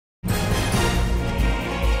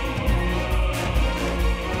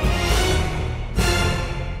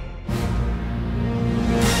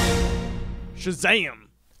Shazam!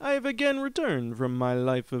 I have again returned from my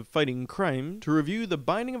life of fighting crime to review The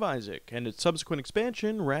Binding of Isaac and its subsequent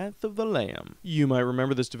expansion, Wrath of the Lamb. You might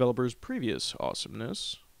remember this developer's previous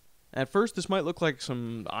awesomeness. At first, this might look like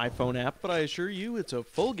some iPhone app, but I assure you it's a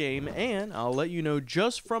full game, and I'll let you know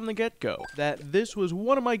just from the get-go that this was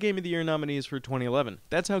one of my Game of the Year nominees for 2011.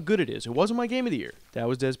 That's how good it is. It wasn't my Game of the Year. That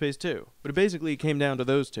was Dead Space 2. But it basically came down to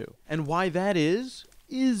those two. And why that is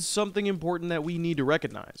something important that we need to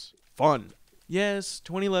recognize. Fun. Yes,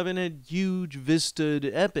 2011 had huge vistaed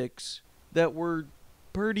epics that were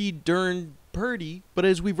pretty darn purty, but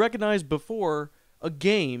as we've recognized before, a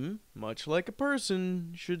game, much like a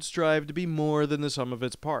person, should strive to be more than the sum of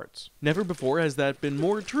its parts. Never before has that been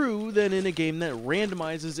more true than in a game that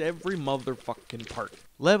randomizes every motherfucking part.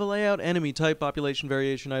 Level layout, enemy type, population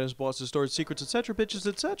variation, items, bosses, stores, secrets, etc., bitches,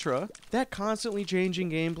 etc. That constantly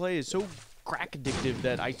changing gameplay is so crack addictive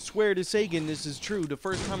that I swear to Sagan this is true. The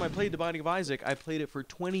first time I played The Binding of Isaac, I played it for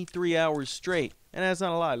 23 hours straight. And that's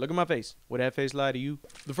not a lie. Look at my face. Would that face lie to you?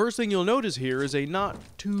 The first thing you'll notice here is a not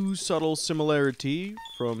too subtle similarity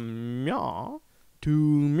from Mya to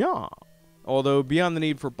Mya. Although beyond the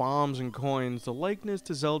need for bombs and coins, the likeness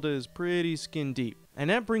to Zelda is pretty skin deep. And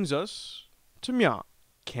that brings us to Mya.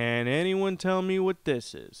 Can anyone tell me what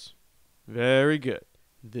this is? Very good.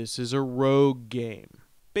 This is a rogue game.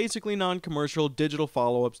 Basically non-commercial digital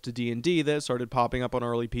follow-ups to D&D that started popping up on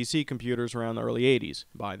early PC computers around the early 80s.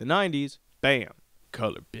 By the 90s, bam,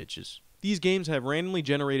 color bitches. These games have randomly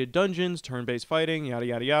generated dungeons, turn-based fighting, yada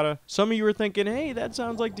yada yada. Some of you are thinking, hey, that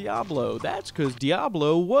sounds like Diablo. That's because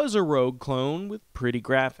Diablo was a rogue clone with pretty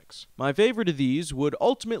graphics. My favorite of these would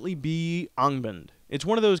ultimately be Angband. It's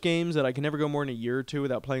one of those games that I can never go more than a year or two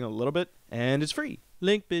without playing a little bit, and it's free.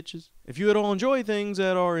 Link, bitches. If you at all enjoy things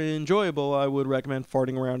that are enjoyable, I would recommend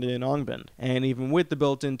farting around in Angband. And even with the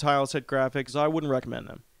built-in tile set graphics, I wouldn't recommend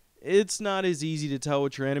them. It's not as easy to tell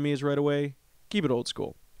what your enemy is right away. Keep it old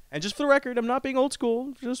school. And just for the record, I'm not being old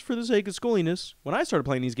school, just for the sake of schooliness. When I started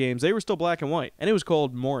playing these games, they were still black and white, and it was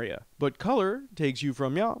called Moria. But color takes you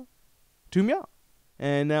from Mya to Mya.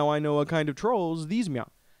 And now I know what kind of trolls these Mya.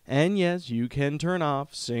 And yes, you can turn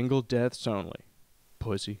off single deaths only.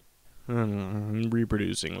 Pussy.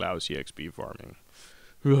 Reproducing lousy XP farming.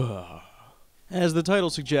 As the title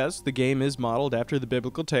suggests, the game is modeled after the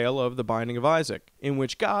biblical tale of The Binding of Isaac, in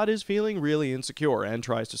which God is feeling really insecure and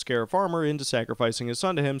tries to scare a farmer into sacrificing his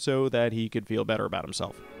son to him so that he could feel better about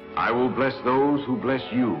himself. I will bless those who bless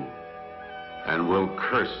you, and will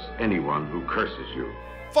curse anyone who curses you.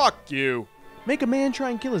 Fuck you! Make a man try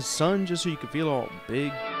and kill his son just so you can feel all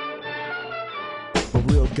big. But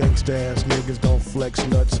real gangsta ass niggas don't flex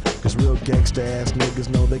nuts, cause real gangsta ass niggas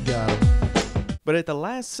know they got 'em. But at the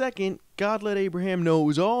last second, God let Abraham know it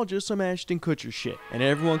was all just some Ashton Kutcher shit, and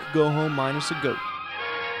everyone could go home minus a goat.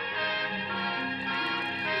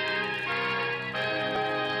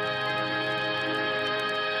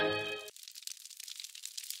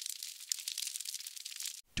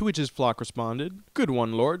 To which his flock responded, "Good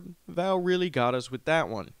one, Lord. Thou really got us with that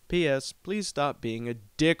one. P.S. Please stop being a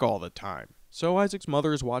dick all the time." So Isaac's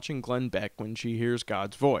mother is watching Glenn Beck when she hears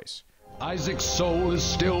God's voice. Isaac's soul is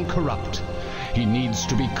still corrupt. He needs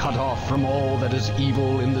to be cut off from all that is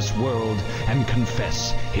evil in this world and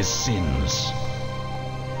confess his sins.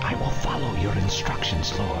 I will follow your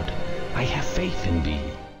instructions, Lord. I have faith in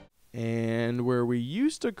thee. And where we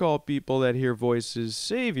used to call people that hear voices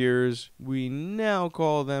saviors, we now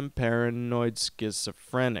call them paranoid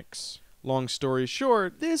schizophrenics. Long story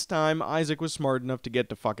short, this time Isaac was smart enough to get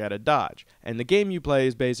the fuck out of Dodge, and the game you play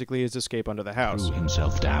is basically his escape under the house. Threw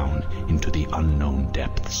himself down into the unknown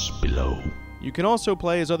depths below. You can also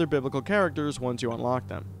play as other biblical characters once you unlock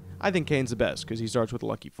them. I think Cain's the best, because he starts with a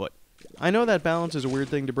lucky foot. I know that balance is a weird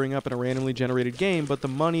thing to bring up in a randomly generated game, but the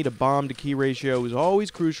money to bomb to key ratio is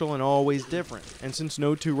always crucial and always different. And since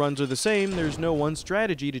no two runs are the same, there's no one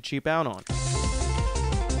strategy to cheap out on.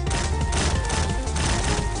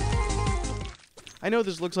 I know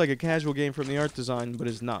this looks like a casual game from the art design, but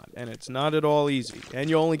it's not, and it's not at all easy.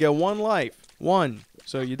 And you only get one life. One.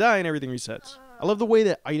 So you die and everything resets. I love the way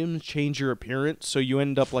that items change your appearance, so you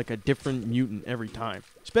end up like a different mutant every time.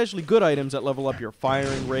 Especially good items that level up your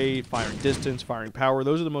firing rate, firing distance, firing power.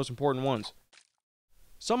 Those are the most important ones.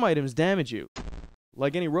 Some items damage you.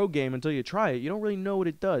 Like any rogue game, until you try it, you don't really know what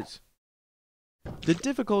it does. The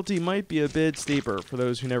difficulty might be a bit steeper for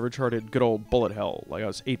those who never charted good old bullet hell, like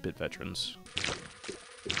us 8-bit veterans.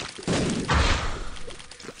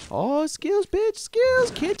 Oh, skills, bitch,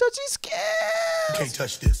 skills! Can't touch these skills! You can't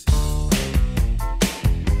touch this.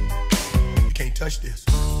 You can't touch this.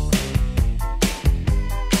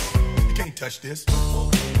 You can't touch this.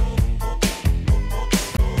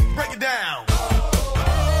 Break it down.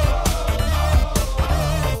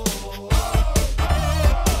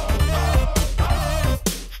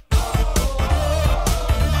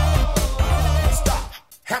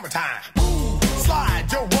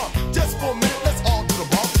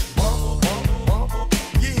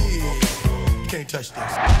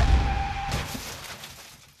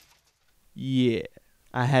 Yeah,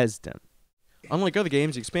 I has them. Unlike other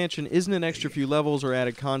games, the expansion isn't an extra few levels or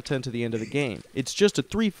added content to the end of the game. It's just a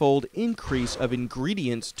threefold increase of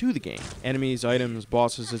ingredients to the game. Enemies, items,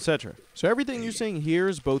 bosses, etc. So everything you're seeing here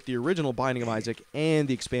is both the original Binding of Isaac and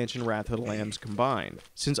the expansion Wrath of the Lambs combined.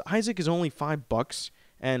 Since Isaac is only $5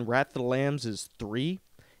 and Wrath of the Lambs is $3,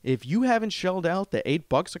 if you haven't shelled out the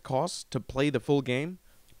 $8 it costs to play the full game,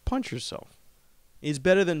 punch yourself. It's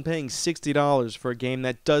better than paying $60 for a game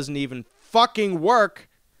that doesn't even fucking work.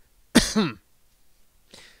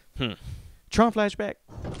 Tron flashback.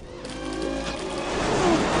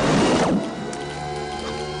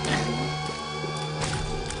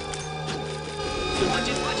 Watch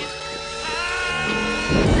it.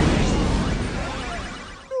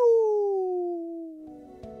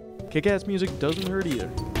 Kick-ass music doesn't hurt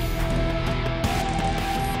either.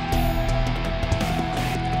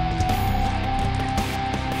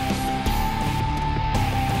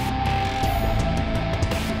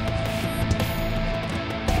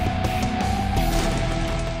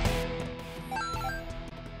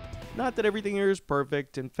 Not that everything here is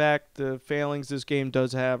perfect. In fact, the failings this game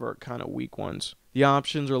does have are kind of weak ones. The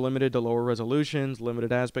options are limited to lower resolutions,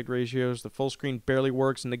 limited aspect ratios, the full screen barely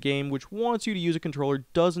works, and the game, which wants you to use a controller,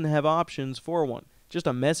 doesn't have options for one. Just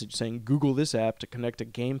a message saying Google this app to connect a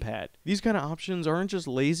gamepad. These kind of options aren't just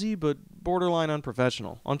lazy, but borderline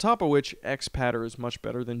unprofessional. On top of which, Xpadder is much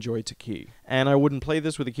better than Joy to Key. And I wouldn't play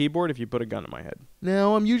this with a keyboard if you put a gun in my head.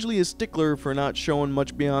 Now, I'm usually a stickler for not showing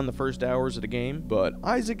much beyond the first hours of the game, but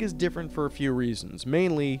Isaac is different for a few reasons.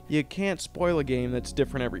 Mainly, you can't spoil a game that's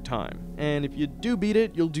different every time. And if you do beat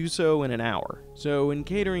it, you'll do so in an hour. So in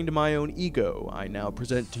catering to my own ego, I now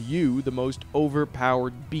present to you the most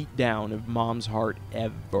overpowered beatdown of Mom's Heart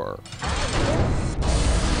ever.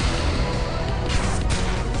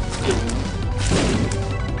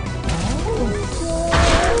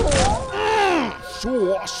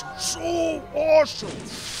 So awesome, so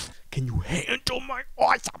awesome. Can you handle my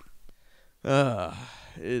awesome?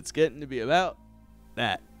 It's getting to be about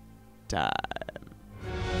that time.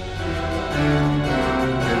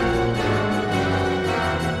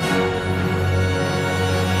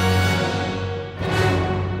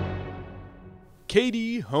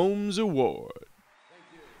 Katie Holmes Award.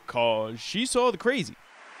 Cause she saw the crazy.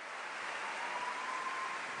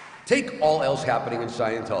 Take all else happening in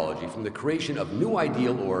Scientology, from the creation of new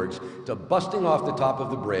ideal orgs to busting off the top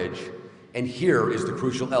of the bridge, and here is the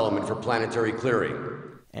crucial element for planetary clearing.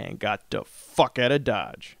 And got the fuck out of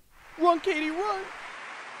Dodge. Run, Katie, run!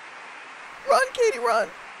 Run, Katie, run!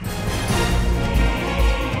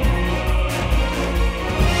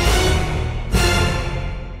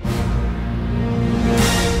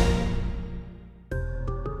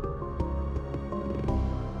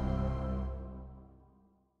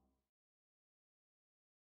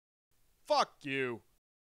 Fuck you.